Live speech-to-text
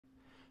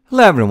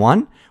Hello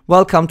everyone,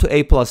 welcome to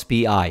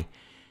aplusbi.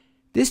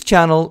 This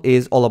channel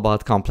is all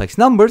about complex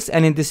numbers,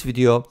 and in this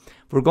video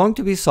we're going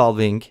to be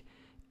solving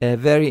a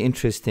very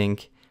interesting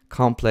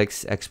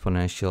complex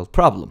exponential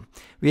problem.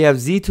 We have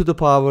z to the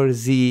power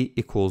z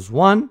equals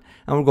 1,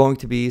 and we're going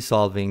to be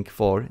solving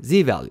for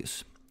z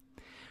values.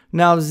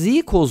 Now z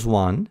equals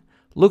 1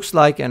 looks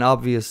like an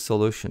obvious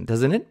solution,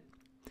 doesn't it?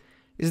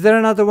 Is there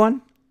another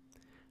one?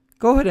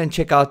 Go ahead and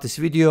check out this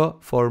video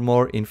for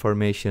more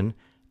information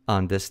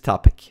on this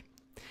topic.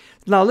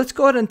 Now let's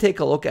go ahead and take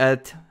a look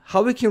at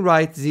how we can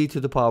write z to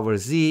the power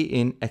z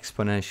in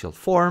exponential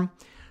form.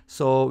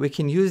 So we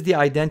can use the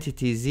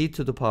identity z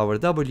to the power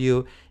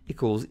w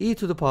equals e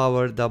to the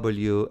power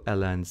w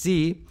ln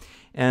z,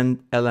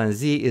 and ln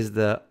z is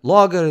the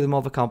logarithm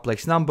of a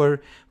complex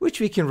number, which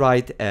we can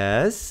write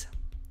as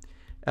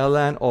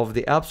ln of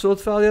the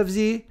absolute value of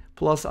z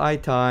plus I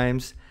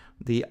times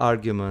the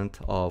argument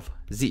of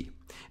z.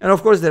 And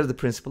of course, there's the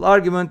principal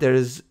argument, there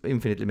is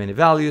infinitely many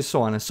values,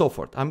 so on and so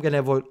forth. I'm going to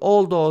avoid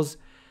all those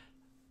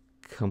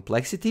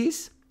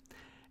complexities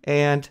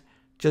and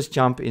just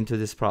jump into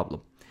this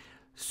problem.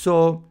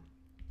 So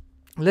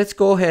let's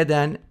go ahead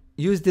and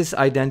use this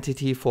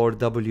identity for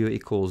w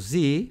equals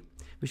z,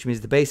 which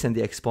means the base and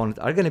the exponent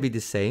are going to be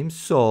the same.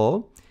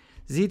 So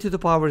z to the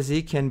power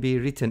z can be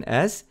written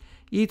as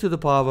e to the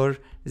power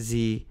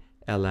z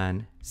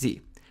ln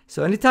z.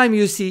 So anytime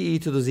you see e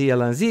to the z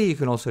ln z, you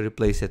can also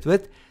replace it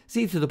with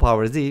z to the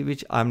power z,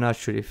 which I'm not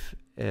sure if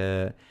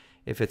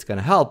it's going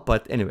to help,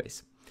 but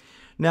anyways.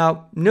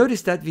 Now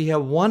notice that we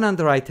have 1 on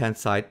the right hand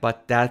side,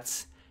 but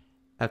that's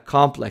a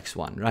complex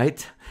one,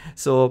 right?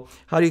 So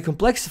how do you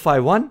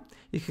complexify 1?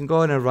 You can go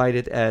ahead and write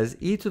it as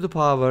e to the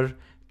power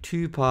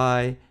 2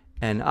 pi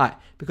ni,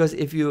 because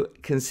if you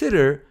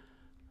consider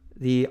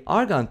the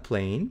argand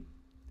plane,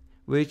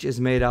 which is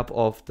made up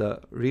of the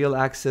real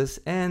axis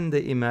and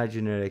the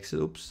imaginary axis.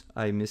 Oops,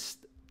 I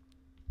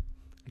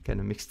kind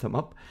of mixed them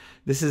up.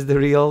 This is the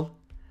real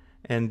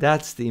and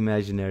that's the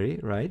imaginary,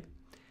 right?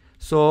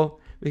 So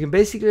we can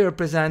basically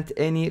represent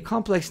any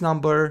complex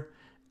number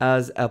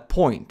as a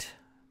point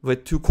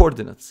with 2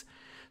 coordinates.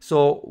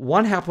 So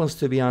 1 happens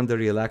to be on the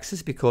real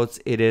axis because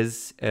it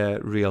is a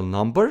real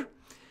number.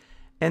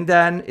 And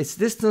then its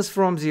distance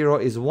from 0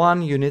 is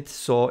 1 unit,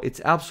 so its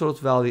absolute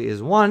value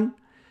is 1.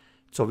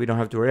 So we don't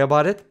have to worry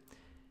about it.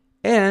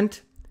 And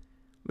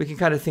we can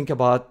kind of think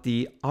about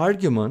the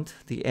argument,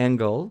 the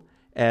angle,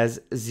 as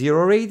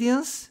 0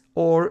 radians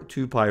or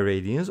 2 pi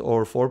radians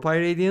or 4 pi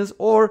radians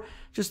or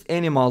just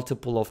any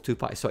multiple of 2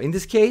 pi. So in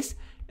this case,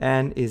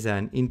 n is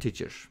an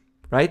integer,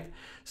 right?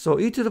 So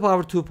e to the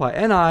power 2 pi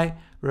ni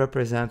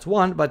represents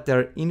 1, but there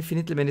are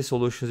infinitely many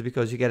solutions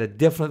because you get a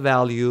different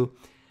value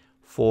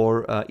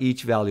for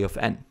each value of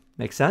n.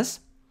 Make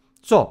sense?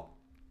 So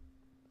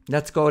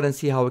let's go ahead and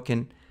see how we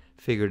can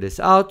figure this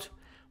out.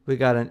 We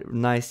got a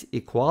nice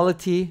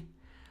equality.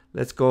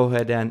 Let's go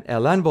ahead and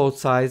ln both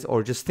sides,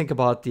 or just think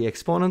about the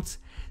exponents.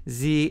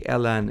 Z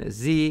ln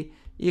z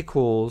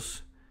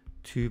equals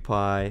 2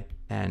 pi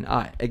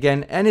ni.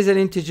 Again, n is an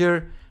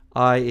integer,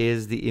 I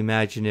is the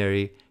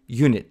imaginary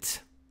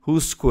unit,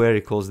 whose square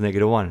equals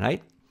 -1,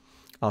 right?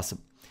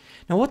 Awesome.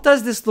 Now what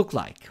does this look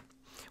like?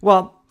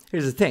 Well,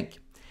 here's the thing.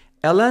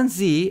 ln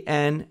z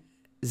and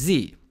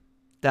z,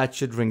 that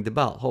should ring the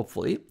bell,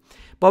 hopefully.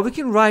 But we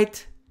can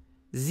write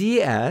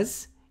z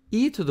as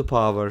e to the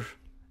power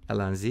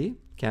ln z,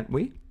 can't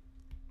we?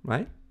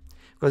 Right?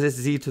 Because it's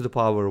z to the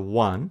power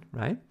 1,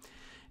 right?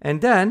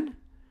 And then,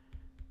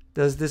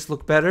 does this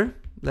look better?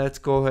 Let's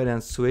go ahead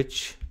and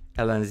switch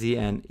ln z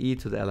and e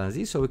to the ln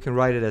z. So we can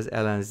write it as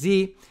ln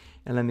z.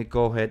 And let me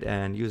go ahead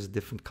and use a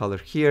different color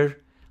here,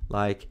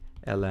 like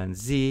ln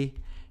z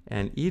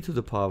and e to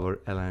the power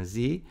ln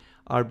z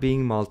are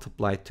being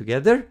multiplied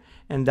together.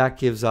 And that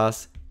gives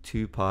us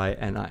 2 pi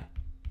ni.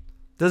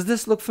 Does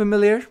this look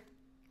familiar?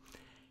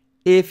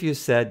 If you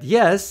said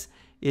yes,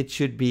 it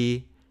should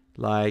be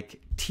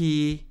like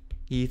t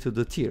e to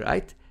the t,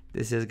 right?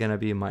 This is going to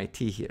be my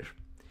t here.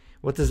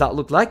 What does that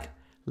look like?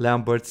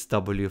 Lambert's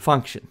W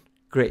function.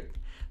 Great.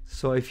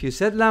 So if you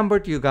said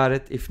Lambert, you got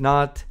it. If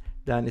not,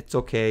 then it's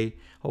okay.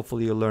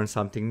 Hopefully you learned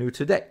something new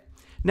today.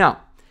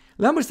 Now,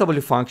 Lambert's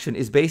W function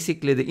is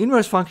basically the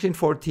inverse function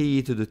for t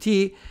e to the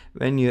t.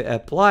 When you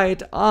apply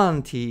it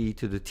on t e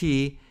to the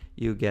t,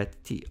 you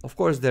get t. Of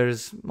course,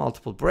 there's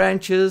multiple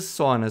branches,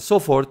 so on and so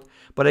forth.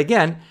 But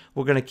again,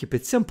 we're going to keep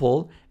it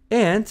simple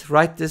and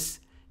write this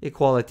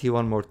equality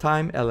one more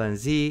time. ln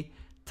z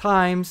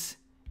times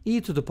e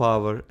to the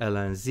power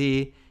ln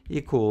z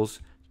equals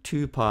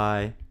 2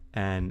 pi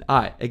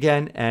ni.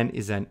 Again, n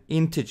is an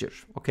integer,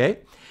 okay?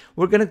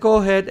 We're going to go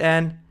ahead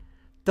and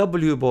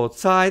w both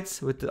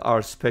sides with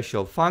our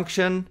special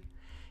function.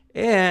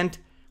 And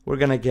we're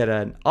going to get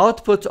an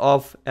output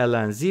of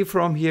ln z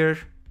from here,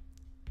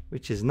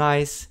 which is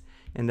nice.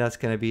 And that's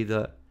going to be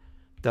the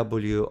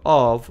w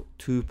of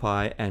 2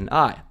 pi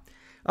ni.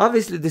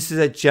 Obviously, this is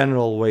a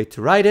general way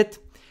to write it.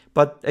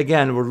 But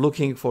again, we're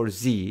looking for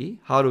z.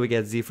 How do we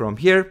get z from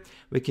here?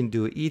 We can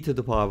do e to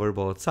the power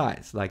both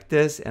sides, like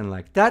this and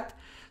like that.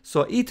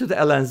 So e to the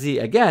ln z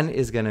again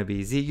is going to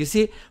be z. You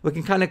see, we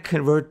can kind of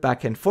convert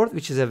back and forth,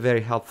 which is a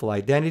very helpful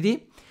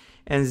identity.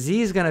 And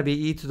z is going to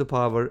be e to the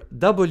power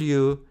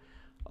w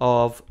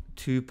of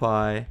 2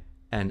 pi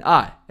n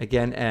I.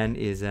 Again, n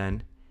is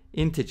an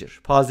integer,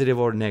 positive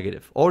or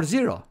negative, or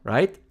 0,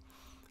 right?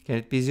 Can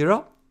it be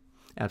 0?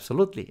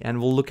 Absolutely, and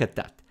we'll look at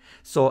that.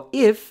 So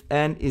if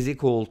n is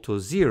equal to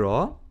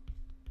 0,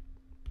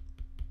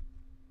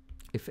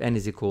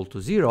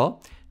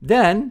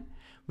 then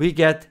we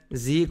get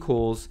z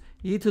equals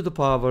e to the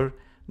power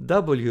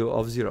w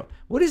of 0.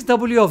 What is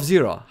w of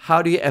 0?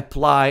 How do you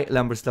apply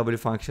Lambert's W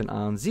function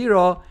on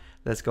 0?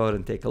 Let's go ahead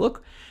and take a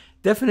look.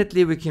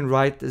 Definitely we can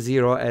write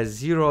 0 as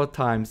 0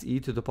 times e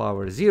to the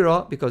power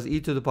 0, because e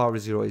to the power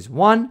 0 is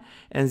 1,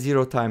 and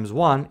 0 times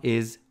 1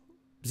 is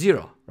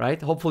 0,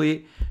 right?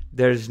 Hopefully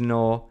there's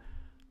no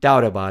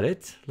doubt about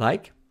it,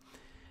 like.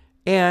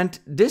 And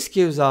this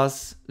gives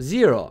us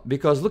 0,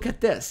 because look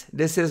at this.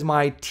 This is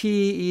my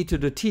t e to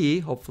the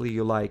t. Hopefully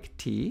you like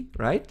t,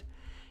 right?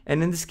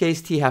 And in this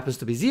case, t happens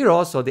to be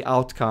 0, so the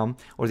outcome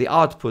or the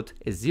output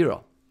is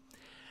 0.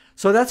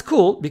 So that's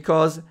cool,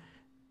 because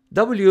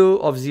w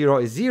of 0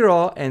 is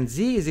 0, and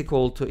z is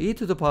equal to e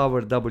to the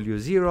power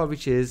w0,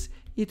 which is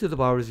e to the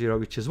power 0,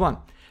 which is 1.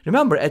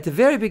 Remember, at the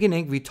very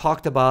beginning, we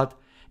talked about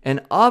an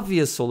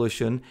obvious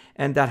solution,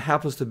 and that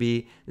happens to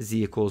be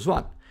z equals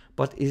 1.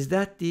 But is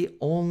that the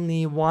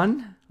only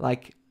one?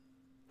 Like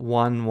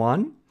 1,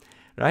 1,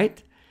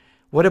 right?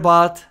 What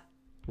about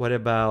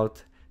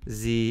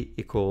z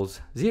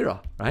equals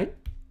 0, right?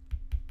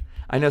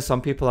 I know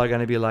some people are going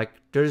to be like,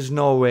 there's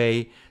no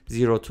way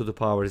 0 to the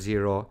power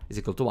 0 is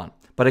equal to 1.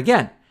 But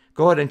again,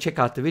 go ahead and check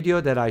out the video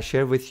that I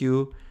shared with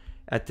you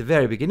at the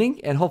very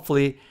beginning, and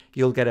hopefully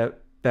you'll get a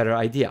better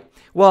idea.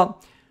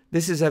 Well,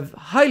 this is a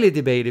highly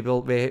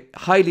debatable,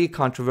 highly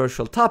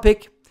controversial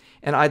topic,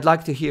 and I'd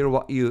like to hear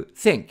what you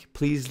think.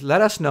 Please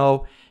let us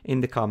know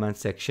in the comment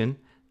section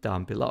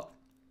down below.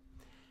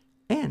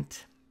 And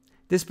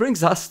this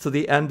brings us to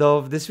the end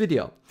of this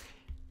video.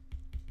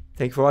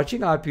 Thank you for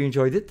watching. I hope you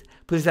enjoyed it.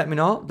 Please let me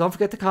know. Don't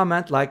forget to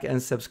comment, like,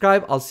 and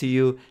subscribe. I'll see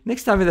you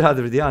next time with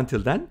another video.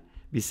 Until then,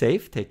 be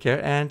safe, take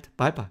care, and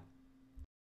bye-bye.